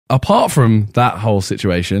apart from that whole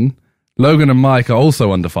situation, Logan and Mike are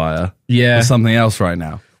also under fire for something else right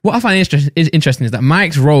now. What I find interesting is that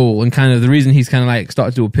Mike's role and kind of the reason he's kind of like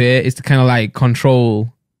started to appear is to kind of like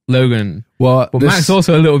control Logan. Well, but Mike's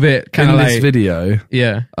also a little bit kind of like... In this video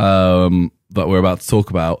that we're about to talk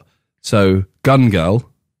about, so Gun Girl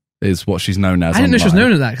is what she's known as. I didn't know she was online.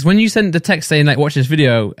 known as that, because when you sent the text saying like watch this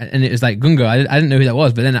video and it was like Gun Girl, I didn't know who that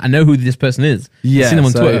was, but then I know who this person is. Yeah, I've seen them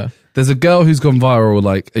on Twitter. There's a girl who's gone viral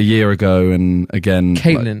like a year ago, and again...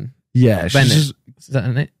 Caitlin. Like, Bennett. Is that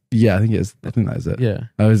her name? Yeah, I think it is. I think that is it. Yeah.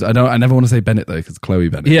 I never want to say Bennett though, because Chloe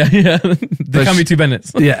Bennett. Yeah. There can be two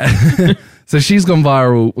Bennetts. Yeah. So she's gone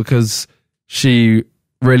viral because she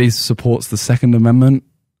really supports the Second Amendment,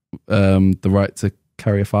 the right to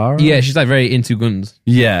carry a firearm. Yeah, she's like very into guns.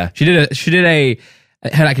 Yeah. She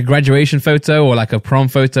had like a graduation photo or like a prom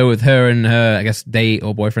photo with her and her, I guess, date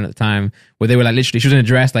or boyfriend at the time, where they were like literally, she was in a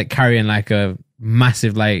dress like carrying like a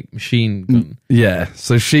massive like machine gun. Yeah,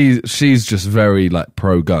 so she's just very like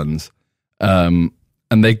pro guns, and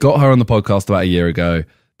they got her on the podcast about a year ago.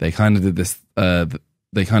 They kind of did this.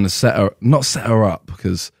 They kind of not set her up,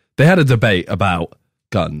 because they had a debate about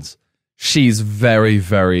guns. She's very,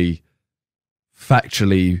 very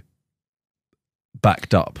factually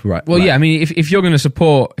backed up, right? Well, yeah, I mean, if you're going to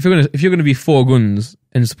support, if you're going to be for guns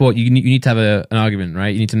and support, you need to have an argument, right?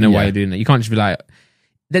 You need to know why you're doing that. You can't just be like.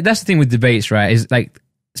 That's the thing with debates, right? Is like,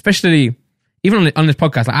 especially even on this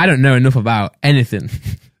podcast, like, I don't know enough about anything.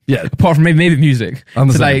 Yeah, apart from maybe music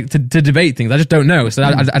to debate things. I just don't know. So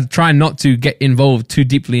I try not to get involved too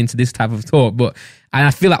deeply into this type of talk. But I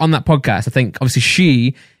feel like on that podcast, I think obviously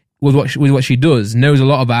she, with what she does, knows a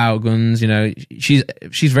lot about guns. You know, she's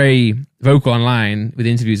very vocal online with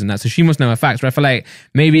interviews and that, so she must know her facts. But I feel like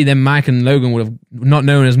maybe then Mike and Logan would have not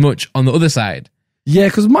known as much on the other side. Yeah,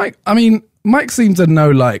 because Mike seems to know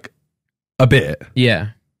like a bit. Yeah.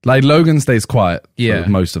 Like Logan stays quiet for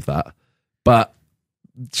most of that. But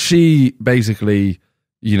she basically,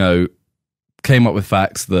 you know, came up with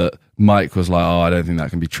facts that Mike was like, oh, I don't think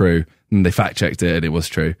that can be true. And they fact checked it and it was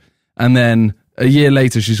true. And then a year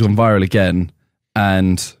later, she's gone viral again,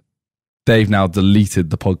 and they've now deleted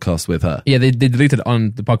the podcast with her. Yeah, they deleted it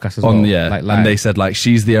on the podcast as well. Yeah, like, and they said like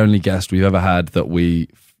she's the only guest we've ever had that we're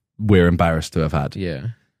embarrassed to have had. Yeah.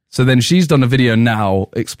 So then she's done a video now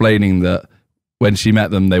explaining that when she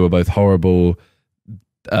met them, they were both horrible,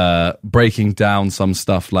 breaking down some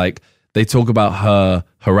stuff. Like they talk about her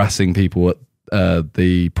harassing people at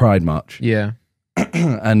the Pride March. Yeah.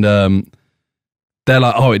 And they're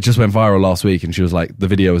like, oh, it just went viral last week. And she was like, the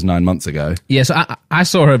video was 9 months ago. Yeah, so I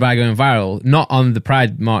saw her by going viral, not on the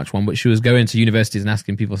Pride March one, but she was going to universities and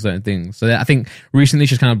asking people certain things. So I think recently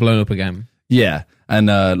she's kind of blown up again. Yeah. And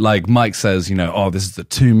like Mike says, you know, oh, this is a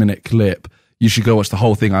 2-minute clip. You should go watch the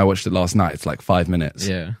whole thing. I watched it last night. It's like 5 minutes.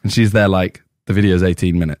 Yeah. And she's there like, the video's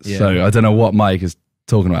 18 minutes. Yeah. So I don't know what Mike is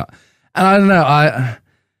talking about. And I don't know,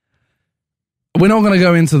 we're not going to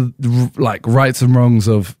go into like rights and wrongs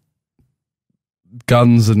of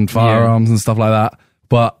guns and firearms and stuff like that.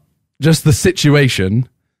 But just the situation,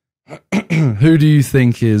 who do you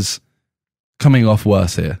think is coming off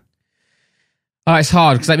worse here? Oh, it's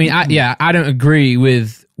hard because I mean, I don't agree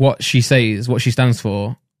with what she says, what she stands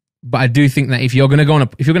for. But I do think that if you're going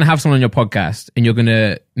to have someone on your podcast and you're going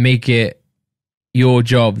to make it your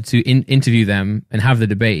job to interview them and have the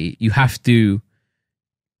debate, you have to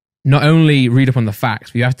not only read up on the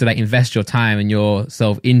facts, but you have to like invest your time and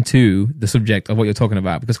yourself into the subject of what you're talking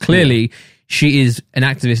about. Because clearly she is an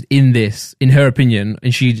activist in this, in her opinion,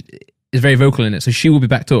 and she is very vocal in it. So she will be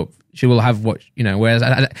backed up. She will have what, you know, whereas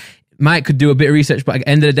Mike could do a bit of research, but at the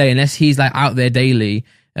end of the day, unless he's like out there daily,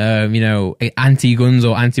 you know, anti-guns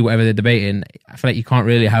or anti-whatever they're debating, I feel like you can't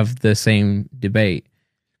really have the same debate.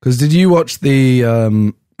 Because did you watch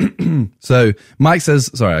the... So Mike says,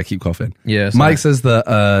 sorry, I keep coughing. Yeah, Mike says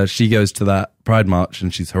that she goes to that Pride March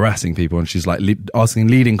and she's harassing people and she's like asking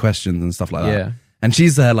leading questions and stuff like that. Yeah. And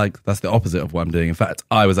she's there like, that's the opposite of what I'm doing. In fact,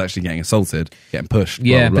 I was actually getting assaulted, getting pushed.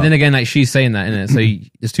 Yeah, blah, blah, but then again, like she's saying that, innit? So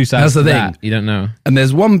there's two sides to that. You don't know. And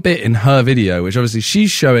there's one bit in her video, which obviously she's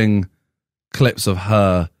showing clips of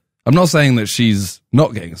her. I'm not saying that she's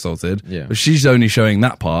not getting assaulted, but she's only showing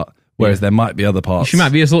that part. Whereas there might be other parts. She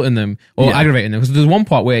might be assaulting them or aggravating them. Because there's one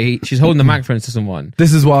part where she's holding the microphone to someone.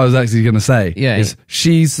 This is what I was actually going to say. Yeah.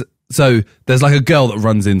 So there's like a girl that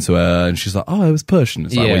runs into her and she's like, oh, I was pushed. And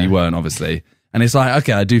it's like, well, you weren't, obviously. And it's like,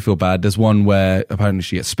 okay, I do feel bad. There's one where apparently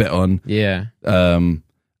she gets spit on. Yeah. And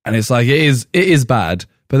it's like, it is bad.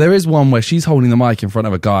 But there is one where she's holding the mic in front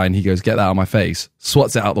of a guy and he goes, get that out of my face.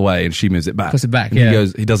 Swats it out the way and she moves it back. Puts it back, and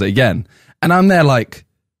he does it again. And I'm there like,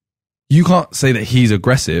 you can't say that he's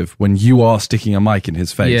aggressive when you are sticking a mic in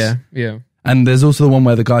his face. Yeah. And there's also the one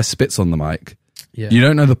where the guy spits on the mic. Yeah. You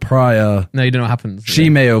don't know the prior. No, you don't know what happens. She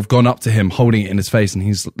may have gone up to him holding it in his face, and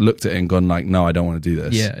he's looked at it and gone like, "No, I don't want to do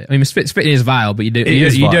this." Yeah, I mean, spitting is vile, but you don't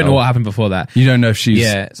vile. know what happened before that. You don't know if she's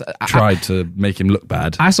So tried to make him look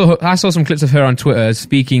bad. I saw some clips of her on Twitter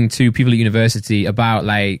speaking to people at university about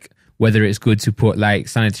like whether it's good to put like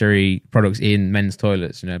sanitary products in men's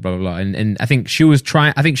toilets, blah blah blah. And I think she was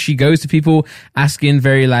trying. I think she goes to people asking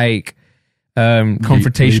very like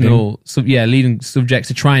confrontational, leading subjects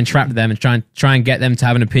to try and trap them and try and get them to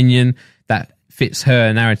have an opinion that fits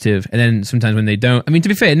her narrative. And then sometimes when they don't, I mean, to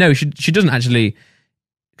be fair, no, she doesn't actually,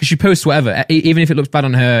 because she posts whatever, even if it looks bad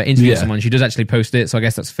on her interviewing someone, she does actually post it. So I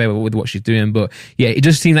guess that's fair with what she's doing. But yeah, it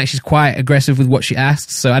does seem like she's quite aggressive with what she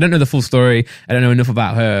asks. So I don't know the full story. I don't know enough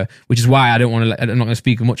about her, which is why I'm not going to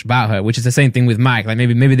speak much about her. Which is the same thing with Mike. Like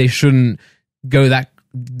maybe they shouldn't go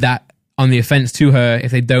that on the offense to her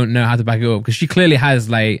if they don't know how to back it up, because she clearly has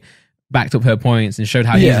like backed up her points and showed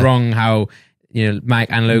how he's wrong, how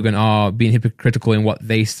Mike and Logan are being hypocritical in what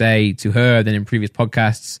they say to her than in previous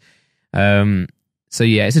podcasts. So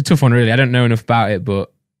yeah, it's a tough one really. I don't know enough about it,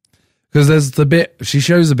 but because there's the bit, she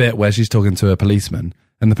shows a bit where she's talking to a policeman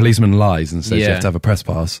and the policeman lies and says you have to have a press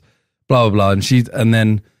pass, blah blah blah, and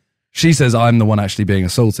then she says I'm the one actually being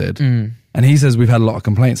assaulted, and he says we've had a lot of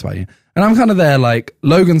complaints about you. And I'm kind of there, like,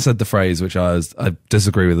 Logan said the phrase, which I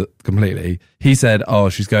disagree with it completely. He said, oh,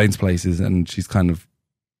 she's going to places and she's kind of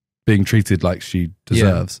being treated like she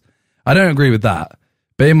deserves. I don't agree with that.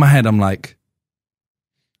 But in my head, I'm like,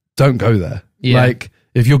 don't go there. Yeah. Like,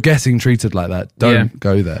 if you're getting treated like that, don't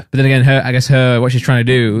go there. But then again, what she's trying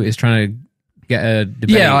to do is trying to get a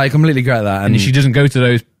debate. Yeah, I completely get that. And if she doesn't go to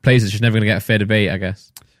those places, she's never going to get a fair debate, I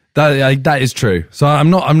guess. That is true. So I'm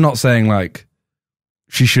not saying, like,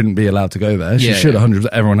 she shouldn't be allowed to go there. She should 100%.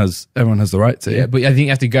 Everyone has the right to. Yeah, but I think you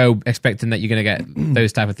have to go expecting that you're going to get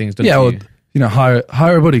those type of things done. Yeah, or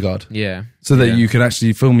hire a bodyguard. Yeah, so that you can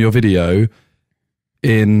actually film your video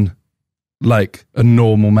in like a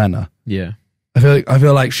normal manner. Yeah, I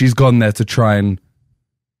feel like she's gone there to try and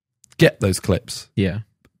get those clips. Yeah,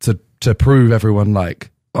 to prove everyone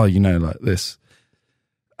like, oh, like this.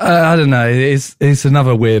 I don't know. It's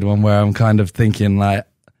another weird one where I'm kind of thinking like,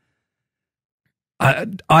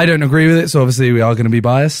 I don't agree with it, so obviously we are going to be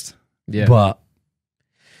biased. Yeah, but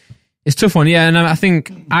it's a tough one. Yeah, and I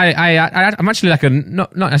think I'm actually like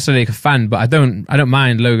not necessarily like a fan, but I don't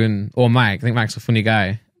mind Logan or Mike. I think Mike's a funny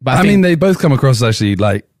guy. But I mean, they both come across actually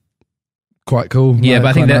like quite cool. Yeah, like, but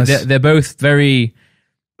I think nice. they're both very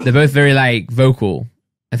like vocal.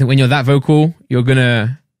 I think when you're that vocal, you're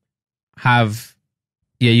gonna have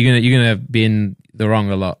you're gonna be in the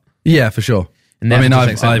wrong a lot. Yeah, for sure. And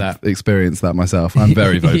I've experienced that myself. I'm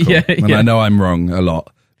very vocal, and I know I'm wrong a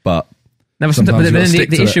lot. But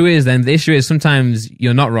the issue is sometimes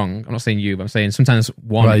you're not wrong. I'm not saying you, but I'm saying sometimes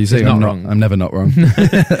one is not wrong. I'm never not wrong.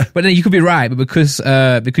 But then you could be right, but because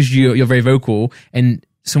you're very vocal and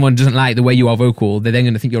someone doesn't like the way you are vocal, they're then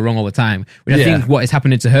going to think you're wrong all the time. Which I think what is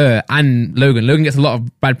happening to her and Logan. Logan gets a lot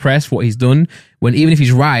of bad press for what he's done. When even if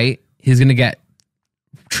he's right, he's going to get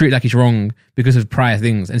treated like he's wrong because of prior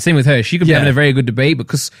things. And same with her. She could be having a very good debate, but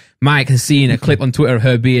because Mike has seen a clip on Twitter of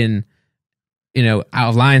her being, out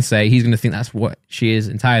of line, say, he's going to think that's what she is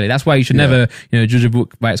entirely. That's why you should never, judge a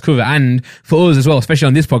book by its cover. And for us as well, especially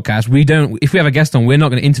on this podcast, if we have a guest on, we're not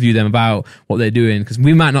going to interview them about what they're doing because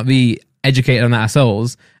we might not be educated on that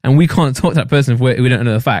ourselves and we can't talk to that person if we don't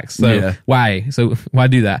know the facts. So why? So why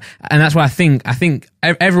do that? And that's why I think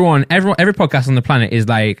every podcast on the planet is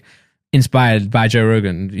like, inspired by Joe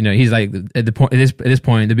Rogan. He's like at this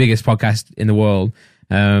point the biggest podcast in the world,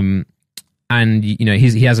 and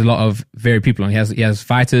he has a lot of varied people on. He has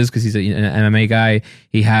fighters because he's an MMA guy.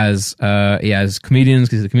 He has comedians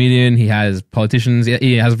because he's a comedian. He has politicians.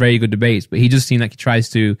 He has very good debates, but he just seems like he tries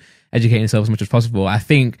to educate himself as much as possible. I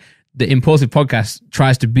think the Impulsive podcast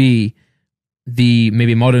tries to be the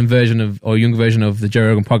maybe modern version or younger version of the Joe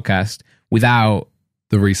Rogan podcast without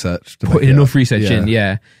the research, putting enough research in.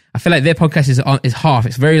 Yeah. I feel like their podcast is half.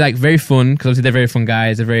 It's very very fun because obviously they're very fun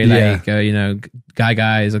guys. They're very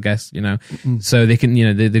guys, I guess. So they can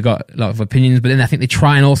they've got a lot of opinions, but then I think they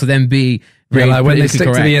try and also then be very when they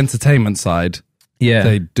stick to the entertainment side,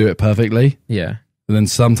 they do it perfectly. Yeah, and then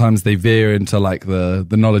sometimes they veer into like the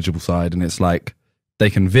knowledgeable side, and it's like they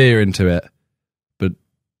can veer into it, but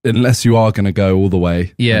unless you are going to go all the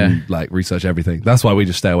way, and like research everything, that's why we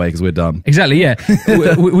just stay away because we're dumb. Exactly. Yeah,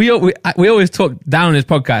 we always talk down on this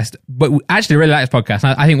podcast, but we actually really like this podcast.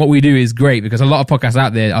 I think what we do is great because a lot of podcasts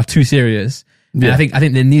out there are too serious, And Yeah. I think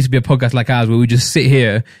there needs to be a podcast like ours where we just sit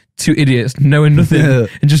here, two idiots knowing nothing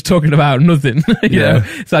and just talking about nothing. you know?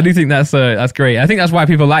 So I do think that's great. I think that's why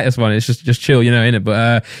people like this one. It's just chill, in it.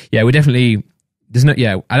 But yeah, we definitely there's no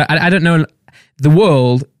I don't know the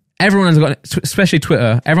world. Everyone has got, especially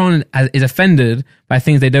Twitter. Everyone is offended by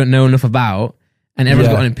things they don't know enough about. And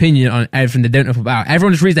everyone's got an opinion on everything they don't know about.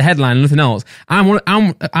 Everyone just reads the headline and nothing else.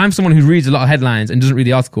 I'm someone who reads a lot of headlines and doesn't read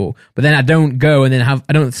the article, but then I don't go and then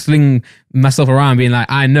I don't sling myself around being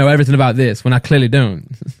like, I know everything about this when I clearly don't.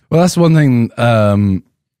 Well, that's one thing,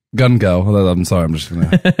 Gun Girl, although I'm sorry, I'm just gonna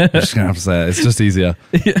have to say it. It's just easier.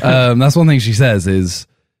 That's one thing she says is,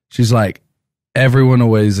 she's like, everyone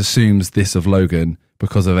always assumes this of Logan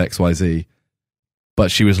because of XYZ.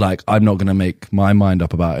 But she was like, I'm not going to make my mind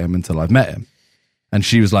up about him until I've met him. And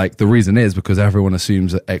she was like, the reason is because everyone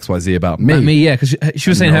assumes XYZ about me. About me, yeah, because she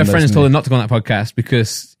was saying her friends told her not to go on that podcast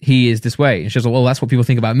because he is this way. And she was like, well, that's what people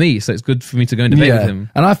think about me, so it's good for me to go and debate with him.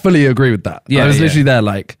 And I fully agree with that. I was literally there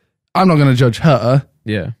like, I'm not going to judge her.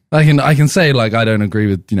 Yeah. I can say like, I don't agree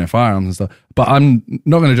with, firearms and stuff, but I'm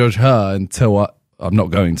not going to judge her until I'm not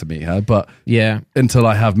going to meet her, but until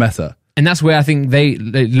I have met her. And that's where I think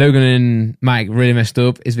Logan and Mike really messed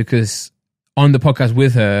up, is because on the podcast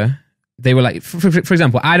with her, they were like, for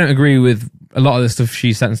example, I don't agree with a lot of the stuff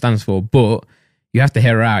she stands for, but you have to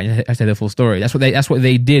hear her out. You have to hear the full story. That's what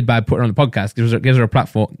they did by putting her on the podcast. Gave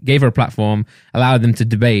her a platform, allowed them to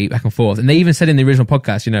debate back and forth. And they even said in the original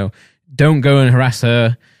podcast, don't go and harass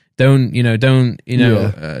her. Don't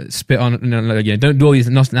spit on, don't do all these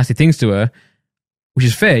nasty things to her, which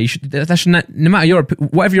is fair. No matter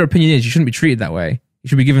whatever your opinion is, you shouldn't be treated that way. You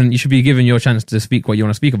should be given your chance to speak what you want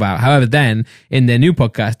to speak about. However, then in their new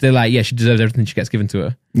podcast, they're like, yeah, she deserves everything she gets given to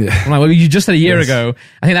her. Yeah. I'm like, well, you just said a year ago.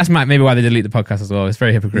 I think that's maybe why they delete the podcast as well. It's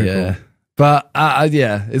very hypocritical. Yeah. But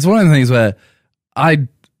it's one of the things where I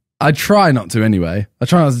try not to anyway. I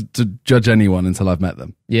try not to judge anyone until I've met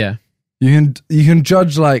them. Yeah. You can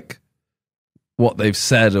judge like what they've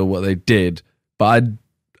said or what they did, but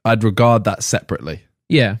I'd regard that separately.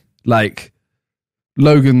 Yeah. Like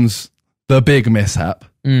Logan's the big mishap.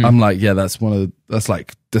 I'm like, yeah, that's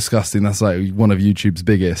like disgusting. That's like one of YouTube's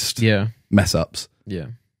biggest mess ups. Yeah.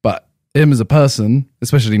 But him as a person,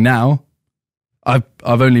 especially now, I've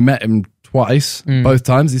only met him twice. Both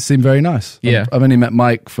times he seemed very nice. Yeah. I've only met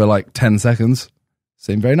Mike for like 10 seconds.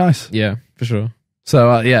 Seemed very nice. Yeah, for sure. So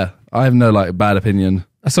I have no like bad opinion.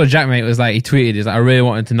 I saw Jackmate was like, he tweeted, he's like, I really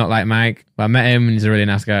wanted to not like Mike, but I met him and he's a really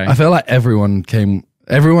nice guy. I feel like everyone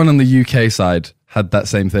on the UK side had that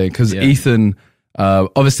same thing, because Ethan,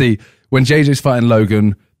 obviously when JJ's fighting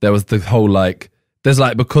Logan, there was the whole like, there's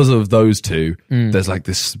like, because of those two, there's like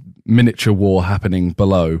this miniature war happening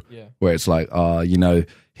below where it's like,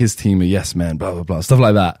 his team are yes men, blah, blah, blah, stuff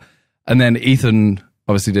like that. And then Ethan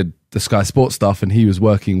obviously did the Sky Sports stuff and he was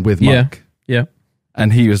working with Mike. Yeah.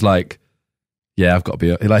 And he was like, yeah, I've got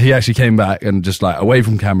to be, like, he actually came back and just like away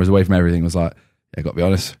from cameras, away from everything, was like, yeah, I've got to be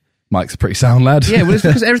honest, Mike's a pretty sound lad. Yeah, well, it's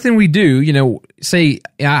because everything we do, say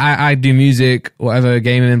I do music, whatever,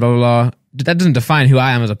 gaming, blah, blah, blah, that doesn't define who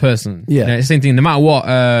I am as a person. Yeah. It's the same thing, no matter what,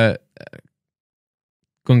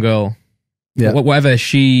 Gun Girl, whatever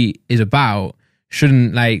she is about,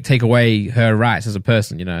 shouldn't like take away her rights as a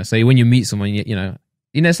person, So when you meet someone,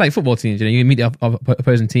 it's like football teams, you meet the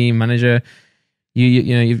opposing team manager,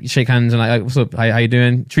 you shake hands and like, what's up, how you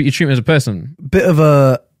doing? Treat him as a person. Bit of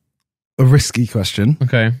a risky question.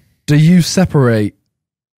 Okay. Do you separate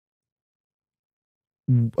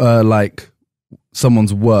like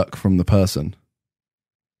someone's work from the person?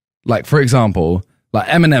 Like, for example, like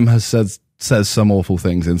Eminem says some awful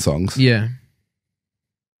things in songs. Yeah.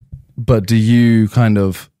 But do you kind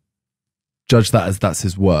of judge that as that's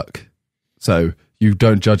his work? So you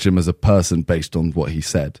don't judge him as a person based on what he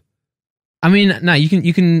said? I mean, no, you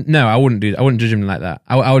can. No, I wouldn't do that. I wouldn't judge him like that.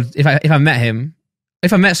 I would if I met him.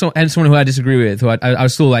 If I met someone who I disagree with, who I would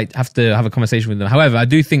still like have to have a conversation with them. However, I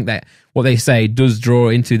do think that what they say does draw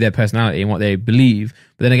into their personality and what they believe.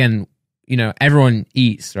 But then again, everyone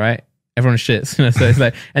eats, right? Everyone shits. So it's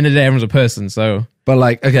like, end of the day, everyone's a person. So, but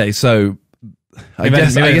like, okay, so I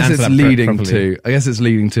guess it's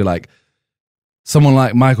leading to like someone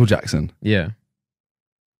like Michael Jackson. Yeah.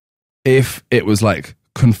 If it was like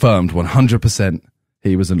confirmed 100%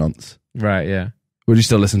 he was a nonce, right? Yeah. Would you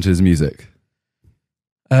still listen to his music?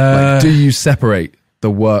 Like, do you separate the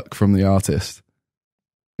work from the artist?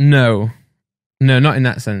 No, not in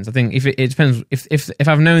that sense. I think if it depends. If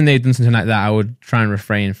I've known they've done something like that, I would try and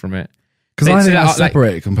refrain from it. Because I think I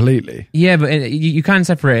separate it completely. Yeah, but you can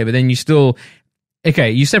separate it, but then you still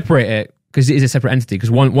you separate it because it is a separate entity. Because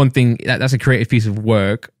one thing that's a creative piece of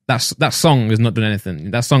work that song has not done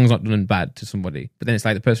anything. That song's not done bad to somebody. But then it's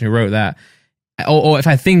like the person who wrote that. Or if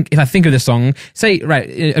I think of the song, say, right,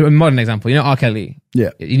 a modern example, you know R. Kelly? Yeah.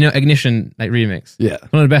 You know Ignition, like remix? Yeah.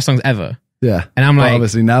 One of the best songs ever. Yeah. And I'm But like,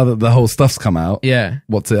 obviously now that the whole stuff's come out, yeah.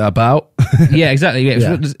 what's it about? Yeah, exactly.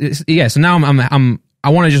 Yeah. So now I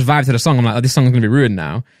want to just vibe to the song. I'm like, oh, this song's going to be ruined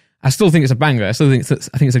now. I still think it's a banger. I think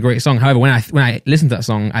it's a great song. However, when I listen to that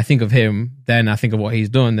song, I think of him. Then I think of what he's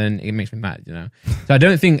done. Then it makes me mad, you know. So I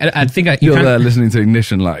don't think. You're there listening to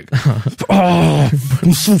Ignition, like, oh,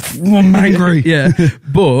 I'm angry. Yeah,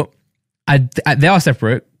 but they are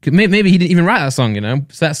separate. Maybe he didn't even write that song, you know.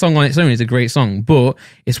 So that song on its own is a great song, but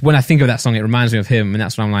it's when I think of that song, it reminds me of him, and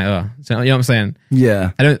that's when I'm like, oh, so, you know what I'm saying?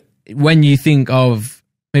 Yeah. When you think of.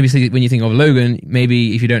 Maybe when you think of Logan,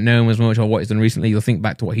 maybe if you don't know him as much or what he's done recently, you'll think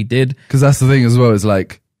back to what he did. Because that's the thing as well, is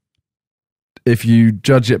like, if you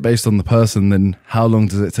judge it based on the person, then how long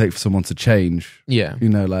does it take for someone to change? Yeah. You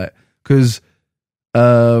know, like, because,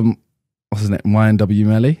 what's his name? YNW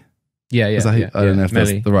Melly? Yeah. I don't know if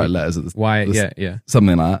Melly. that's the right letters. Yeah.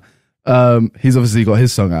 Something like that. He's obviously got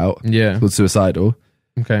his song out. Yeah. Called Suicidal.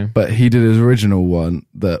 Okay. But he did his original one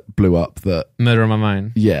that blew up Murder on My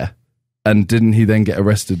Mind. Yeah. And didn't he then get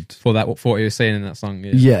arrested for what he was saying in that song?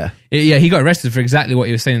 Yeah. Yeah, he got arrested for exactly what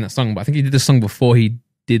he was saying in that song, but I think he did the song before he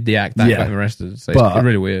did the act that got him arrested. So it's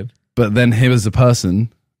really weird. But then him as a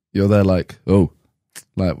person, you're there like, oh,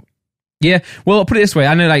 like, yeah. Well, I'll put it this way.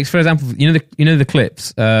 I know, like, for example, you know the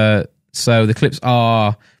clips. So the clips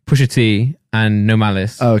are Pusha T and No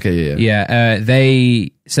Malice. Oh, okay, yeah.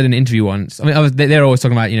 They said in an interview once. I mean, they're always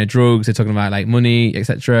talking about, you know, drugs. They're talking about like money,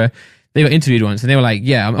 etc. They got interviewed once, and they were like,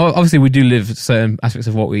 "Yeah, obviously we do live certain aspects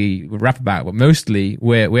of what we rap about, but mostly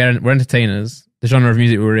we're entertainers. The genre of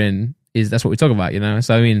music we're in that's what we talk about, you know.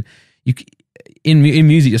 So I mean, in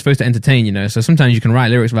music you're supposed to entertain, you know. So sometimes you can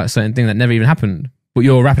write lyrics about certain things that never even happened, but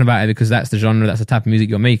you're rapping about it because that's the genre, that's the type of music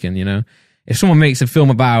you're making, you know. If someone makes a film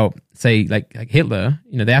about, say, like Hitler,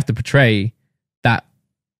 you know, they have to portray that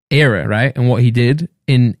era, right, and what he did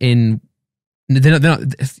in. They're not,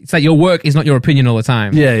 it's like your work is not your opinion all the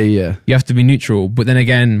time. Yeah. You have to be neutral. But then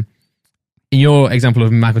again, in your example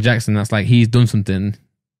of Michael Jackson, that's like he's done something,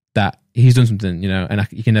 you know, and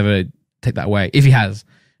you can never take that away. If he has.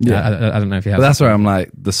 Yeah. I don't know if he has. But that's where I'm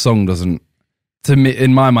like, the song doesn't, to me,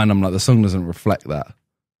 in my mind, I'm like, the song doesn't reflect that.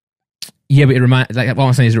 Yeah, but what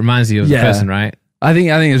I'm saying is it reminds you of the person, right? I think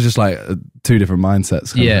it's just like two different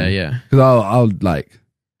mindsets. Yeah. Because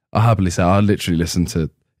I'll happily say, I'll literally listen to,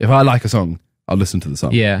 if I like a song, I'll listen to the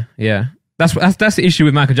song. Yeah. That's the issue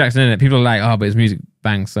with Michael Jackson, isn't it? People are like, oh, but his music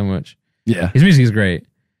bangs so much. Yeah. His music is great.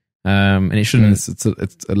 And it shouldn't. It's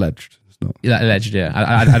alleged. It's not. Yeah, alleged, yeah.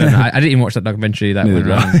 I don't know. I didn't even watch that documentary that went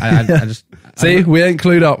around. I just... See, we ain't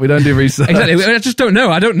clued up. We don't do research. Exactly. I just don't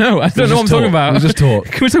know. I don't know what I'm talking about. We'll just talk.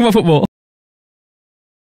 Can we talk about football?